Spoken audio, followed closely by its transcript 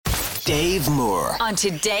Dave Moore on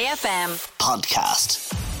Today FM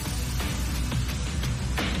podcast.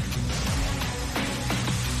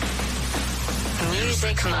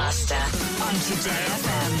 Music Master on Today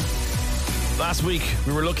FM. Last week,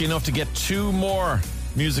 we were lucky enough to get two more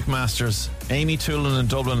Music Masters, Amy Toolan in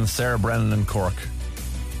Dublin and Sarah Brennan in Cork.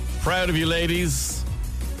 Proud of you, ladies.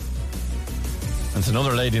 And it's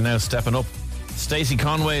another lady now stepping up. Stacey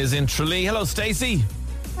Conway is in Tralee. Hello, Stacey.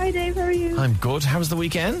 Hi, Dave. How are you? I'm good. How was the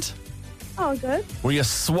weekend? Oh, good. Were you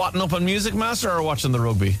swatting up on Music Master or watching the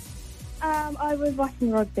rugby? I was watching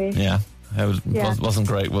rugby. Yeah. It wasn't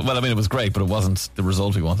great. Well, I mean, it was great, but it wasn't the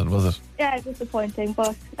result we wanted, was it? Yeah, disappointing,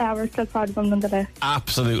 but we're still proud of them nonetheless.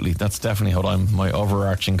 Absolutely. That's definitely what my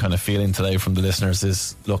overarching kind of feeling today from the listeners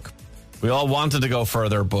is, look, we all wanted to go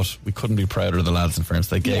further, but we couldn't be prouder of the lads in France.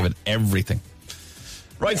 They gave it everything.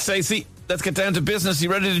 Right, Stacey, let's get down to business. You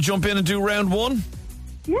ready to jump in and do round one?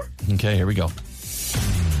 Yeah. Okay, here we go.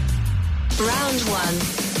 Round one.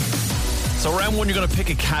 So round one, you're going to pick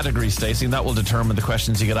a category, Stacey, and that will determine the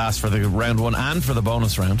questions you get asked for the round one and for the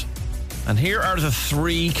bonus round. And here are the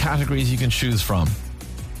three categories you can choose from.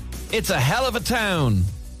 It's a hell of a town.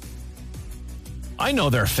 I know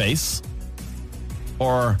their face.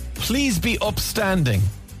 Or please be upstanding.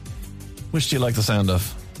 Which do you like the sound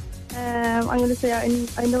of? I'm going to say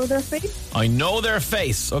I know their face. I know their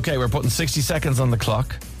face. Okay, we're putting 60 seconds on the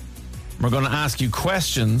clock. We're going to ask you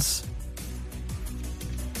questions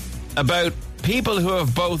about people who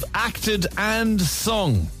have both acted and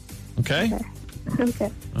sung. Okay?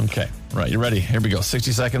 Okay. Right, you ready? Here we go.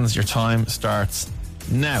 60 seconds. Your time starts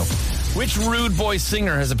now. Which rude boy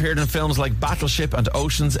singer has appeared in films like Battleship and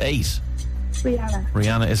Ocean's 8? Rihanna.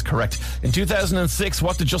 Rihanna is correct. In 2006,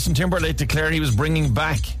 what did Justin Timberlake declare he was bringing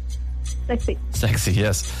back? Sexy. Sexy,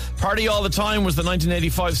 yes. Party All the Time was the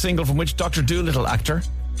 1985 single from which Dr. Dolittle actor?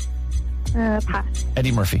 Pass.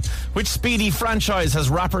 Eddie Murphy. Which Speedy franchise has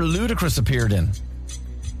rapper Ludacris appeared in?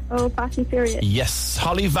 Oh, Fast and Furious. Yes.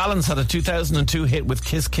 Holly Valance had a 2002 hit with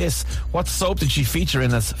Kiss Kiss. What soap did she feature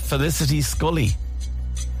in as Felicity Scully?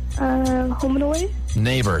 Home and Away.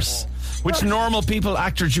 Neighbours. Which Normal People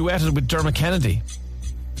actor duetted with Dermot Kennedy?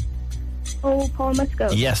 Oh, Paul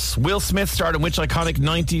Mescal. Yes. Will Smith starred in which iconic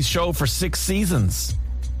 90s show for 6 seasons?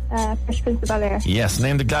 Fresh Prince of Bel-Air. Yes.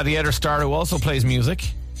 Name the Gladiator star who also plays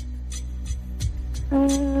music?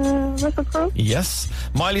 Russell Crowe. Yes.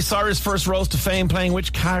 Miley Cyrus' first rose to fame playing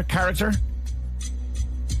which character?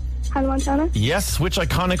 Hannah Montana. Yes. Which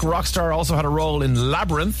iconic rock star also had a role in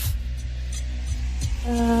Labyrinth?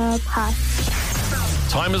 Pass.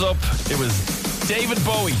 Time is up. It was David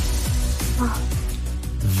Bowie. Oh.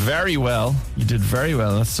 Very well. You did very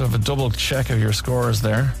well. Let's have a double check of your scores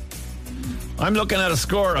there. I'm looking at a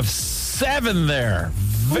score of 7 there.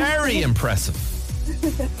 Very impressive.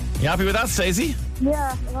 You happy with that, Stacey?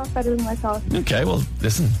 Yeah, a lot better than I thought. Okay, well,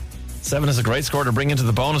 listen. 7 is a great score to bring into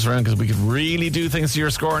the bonus round because we could really do things to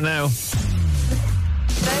your score now.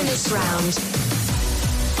 Bonus round.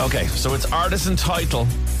 Okay, so it's artist and title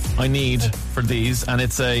I need for these, and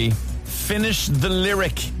it's a finish the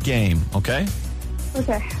lyric game, okay?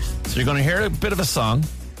 Okay. So you're going to hear a bit of a song.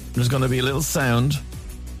 There's going to be a little sound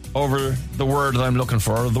over the word that I'm looking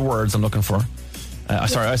for, or the words I'm looking for.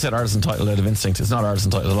 Sorry, I said artist and title out of instinct. It's not artist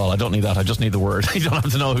and title at all. I don't need that. I just need the word. You don't have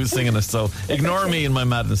to know who's singing it, so ignore me in my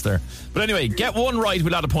madness there. But anyway, get 1 right,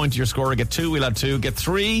 we'll add a point to your score. Get 2, we'll add 2. Get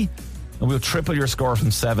 3, and we'll triple your score from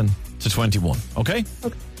 7 to 21. Okay?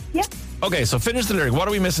 Okay. Yeah. Okay, so finish the lyric. What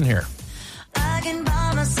are we missing here? I can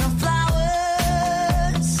buy myself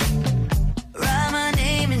flowers, write my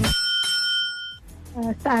name in.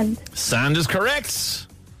 Sand. Sand is correct.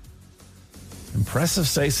 Impressive,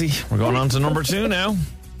 Stacey. We're going on to number 2 now.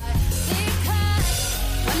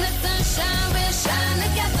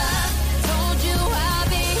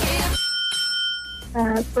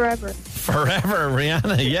 Forever. Forever,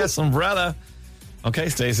 Rihanna. Yes, Umbrella. Okay,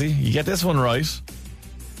 Stacey, you get this one right.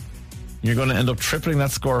 You're going to end up tripling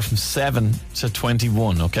that score from 7 to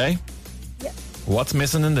 21, okay? Yeah. What's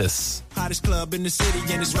missing in this? Hottest club in the city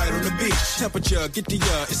and it's right on the beach. Temperature, get the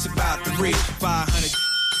it's about to reach 500.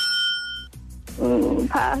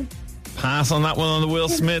 Pass. Pass on that one on the Will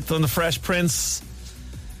Smith on the Fresh Prince.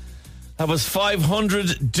 That was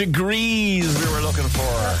 500 degrees we were looking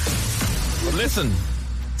for. But listen,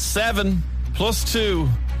 7 plus 2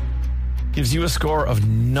 gives you a score of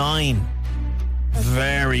 9.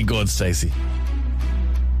 Very good, Stacey.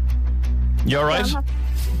 You all right?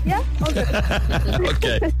 Yeah. Okay.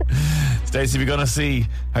 Okay. Stacey, we're going to see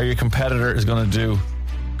how your competitor is going to do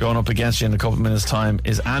going up against you in a couple of minutes' time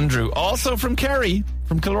is Andrew, also from Kerry,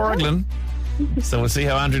 from Killorglin. So we'll see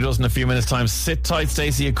how Andrew does in a few minutes' time. Sit tight,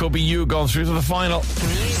 Stacey. It could be you going through to the final.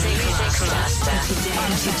 Music Master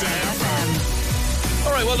on Today FM.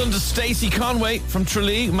 All right, well done to Stacey. Conway from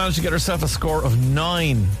Tralee managed to get herself a score of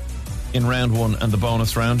 9 in round 1 and the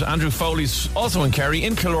bonus round. Andrew Foley's also in Kerry,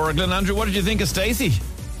 in Killorglin. Andrew, what did you think of Stacey?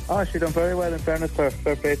 Oh, she done very well in fairness to her.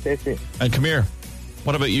 Fair play, Stacey. And come here.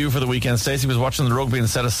 What about you for the weekend? Stacey was watching the rugby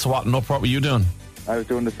instead of swatting up. What were you doing? I was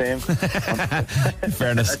doing the same. In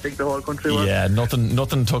fairness. I think the whole country was. Yeah,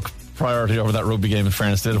 nothing took priority over that rugby game, in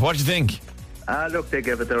fairness, did it? What do you think? Look, they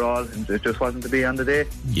gave it their all. It just wasn't to be on the day.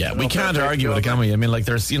 Yeah, we can't argue with it, can we? I mean, like,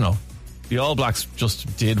 there's, the All Blacks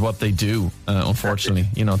just did what they do, unfortunately.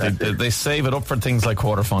 They save it up for things like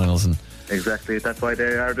quarterfinals and... Exactly, that's why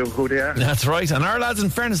they are who they are. That's right, and our lads, in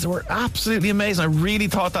fairness, they were absolutely amazing. I really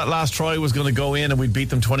thought that last try was going to go in and we'd beat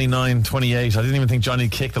them 29-28. I didn't even think Johnny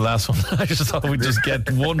kicked the last one. I just thought we'd just get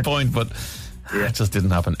 1 point, but it just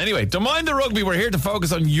didn't happen. Anyway, don't mind the rugby. We're here to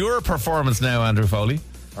focus on your performance now, Andrew Foley.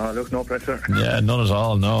 Oh, look, no pressure. Yeah, none at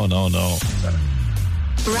all. No. Round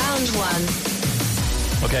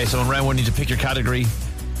 1. Okay, so in round 1, you need to pick your category.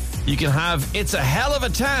 You can have It's a Hell of a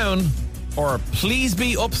Town or Please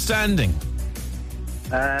Be Upstanding.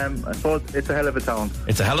 I suppose It's a Hell of a Town.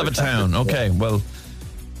 It's a Hell of a Town. Okay, well,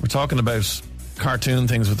 we're talking about cartoon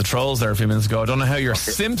things with the trolls there a few minutes ago. I don't know how your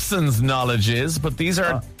Simpsons knowledge is, but these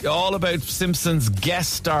are all about Simpsons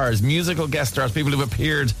guest stars, musical guest stars, people who've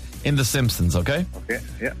appeared in The Simpsons, okay? Okay,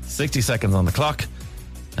 yeah. 60 seconds on the clock,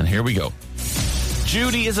 and here we go.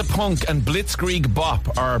 Judy is a Punk and Blitzkrieg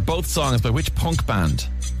Bop are both songs by which punk band?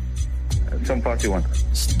 Sum 41.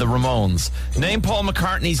 The Ramones. Name Paul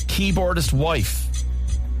McCartney's keyboardist wife.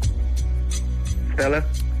 Stella.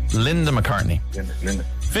 Linda McCartney. Linda.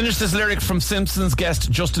 Finish this lyric from Simpsons guest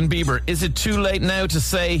Justin Bieber. Is it too late now to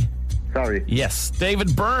say... Sorry. Yes.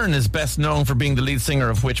 David Byrne is best known for being the lead singer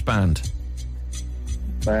of which band?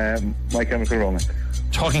 My Chemical Romance.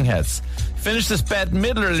 Talking Heads. Finish this Bette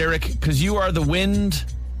Midler lyric, because you are the wind...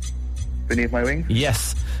 Beneath My Wings.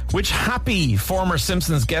 Yes. Which happy former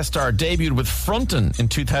Simpsons guest star debuted with Frontin' in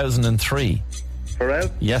 2003?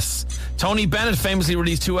 Pharrell. Yes. Tony Bennett famously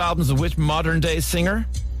released 2 albums of which modern-day singer?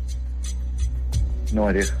 No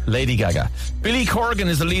idea. Lady Gaga. Billy Corgan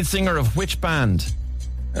is the lead singer of which band?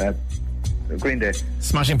 Green Day.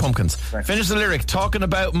 Smashing Pumpkins. Thanks. Finish the lyric. Talking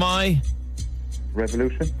about my...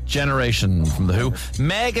 Revolution. Generation from The Who.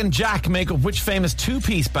 Meg and Jack make up which famous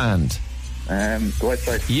 2-piece band? The White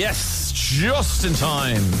Stripes. Yes, just in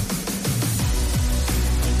time.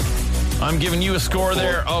 I'm giving you a score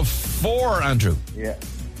there of 4, Andrew. Yeah.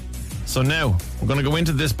 So now, we're going to go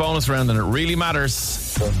into this bonus round and it really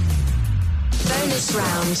matters. Bonus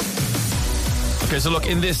round. Okay, so look,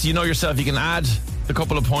 in this, you know yourself, you can add a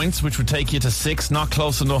couple of points, which would take you to 6. Not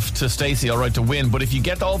close enough to Stacey, all right, to win. But if you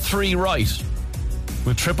get all 3 right,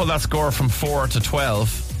 we'll triple that score from 4 to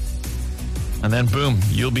 12. And then, boom,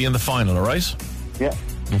 you'll be in the final, all right? Yeah.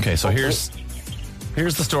 Okay, so here's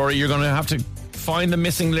the story. You're going to have to find the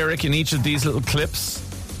missing lyric in each of these little clips.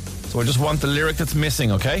 So I just want the lyric that's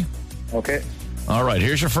missing, okay? Okay. All right,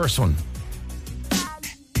 here's your first one.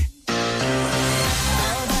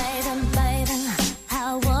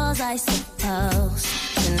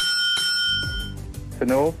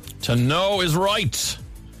 To know is right.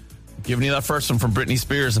 Giving you that first one from Britney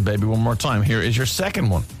Spears and Baby One More Time. Here is your second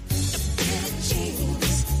one.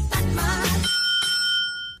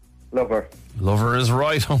 Lover. Lover is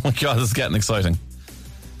right. Oh my God, this is getting exciting.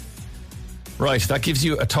 Right, that gives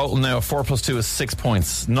you a total now of 4 plus 2 is 6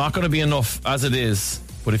 points. Not going to be enough as it is,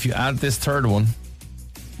 but if you add this third one,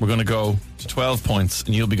 we're going to go to 12 points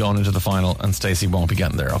and you'll be going into the final and Stacey won't be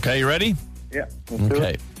getting there. Okay, you ready? Yeah.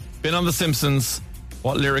 Okay. Been on The Simpsons.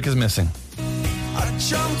 What lyric is missing? I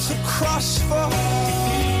jumped across for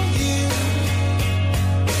you.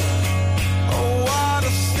 Oh, what a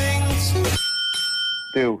thing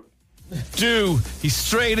to do. He's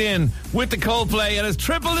straight in with the Coldplay and has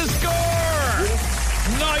tripled his score.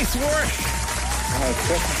 Nice work.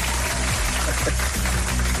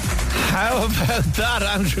 How about that,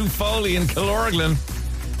 Andrew Foley in Killorglin?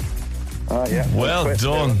 Yeah. Well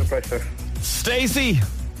done. Under pressure. Stacey,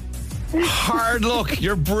 hard luck.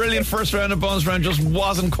 Your brilliant first round and bonus round just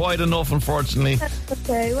wasn't quite enough, unfortunately. That's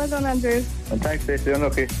okay. Well done, Andrew. And thanks, Stacey.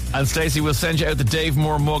 Unlucky. And Stacey, we'll send you out the Dave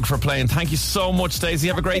Moore mug for playing. Thank you so much, Stacey.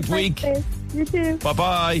 Have a great week. You too.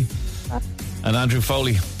 Bye-bye. And Andrew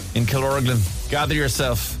Foley in Killorglin, gather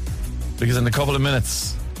yourself, because in a couple of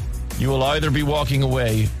minutes, you will either be walking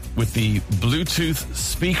away with the Bluetooth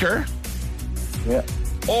speaker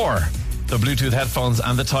or the Bluetooth headphones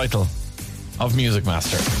and the title of Music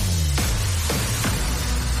Master.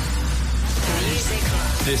 Music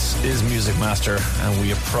This is Music Master, and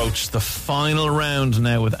we approach the final round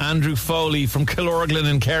now with Andrew Foley from Killorglin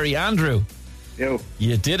and Kerry. Andrew, Yo,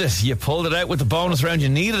 you did it. You pulled it out with the bonus round. You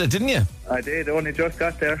needed it, didn't you? I did. Only just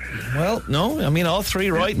got there. Well, no, I mean, all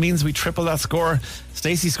three right means we triple that score.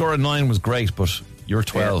 Stacey's score at 9 was great, but you're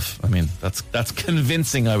 12. I mean, that's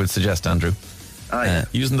convincing, I would suggest, Andrew.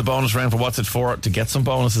 Using the bonus round for What's It For to get some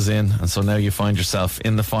bonuses in, and so now you find yourself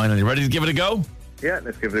in the final. You ready to give it a go? Yeah,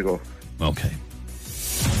 let's give it a go. Okay.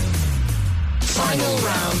 Final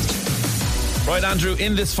round. Right, Andrew,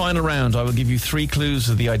 in this final round, I will give you 3 clues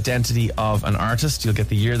to the identity of an artist. You'll get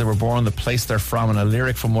the year they were born, the place they're from, and a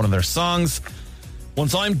lyric from one of their songs.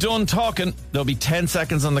 Once I'm done talking, there'll be 10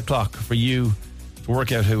 seconds on the clock for you to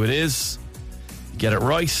work out who it is. Get it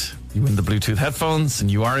right, you win the Bluetooth headphones, and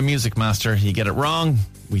you are a music master. You get it wrong,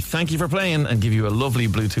 we thank you for playing and give you a lovely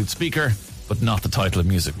Bluetooth speaker, but not the title of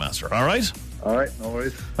music master. All right? All right, no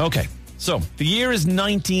worries. Okay, so the year is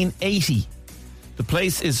 1980. The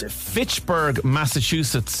place is Fitchburg,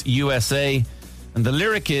 Massachusetts, USA, and the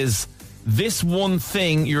lyric is, "This one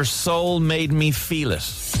thing, your soul made me feel it."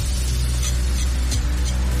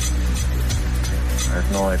 I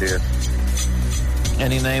have no idea.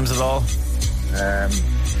 Any names at all?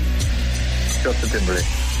 Justin Timberlake.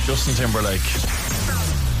 Justin Timberlake.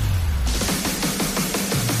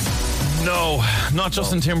 No, not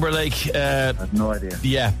Justin Timberlake. I have no idea.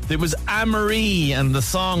 Yeah, it was Anne-Marie and the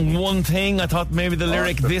song One Thing. I thought maybe the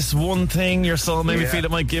lyric, "This one thing, your soul made me feel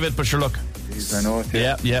it," might give it, but sure, look. Jeez, I know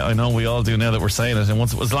it. Yeah, I know. We all do now that we're saying it. And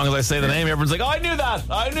once, as long as I say the name, everyone's like, "Oh, I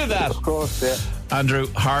knew that. Of course, yeah. Andrew,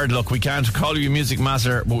 hard luck. We can't call you a music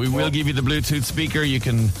master, but we will give you the Bluetooth speaker. You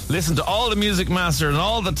can listen to all the Music Master and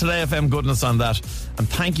all the Today FM goodness on that. And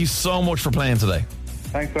thank you so much for playing today.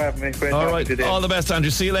 Thanks for having me. Great All talking right, today. all the best,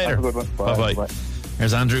 Andrew. See you later. Have a good one. Bye-bye. Bye.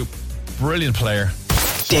 Here's Andrew. Brilliant player.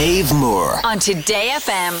 Dave Moore On Today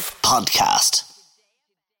FM. podcast.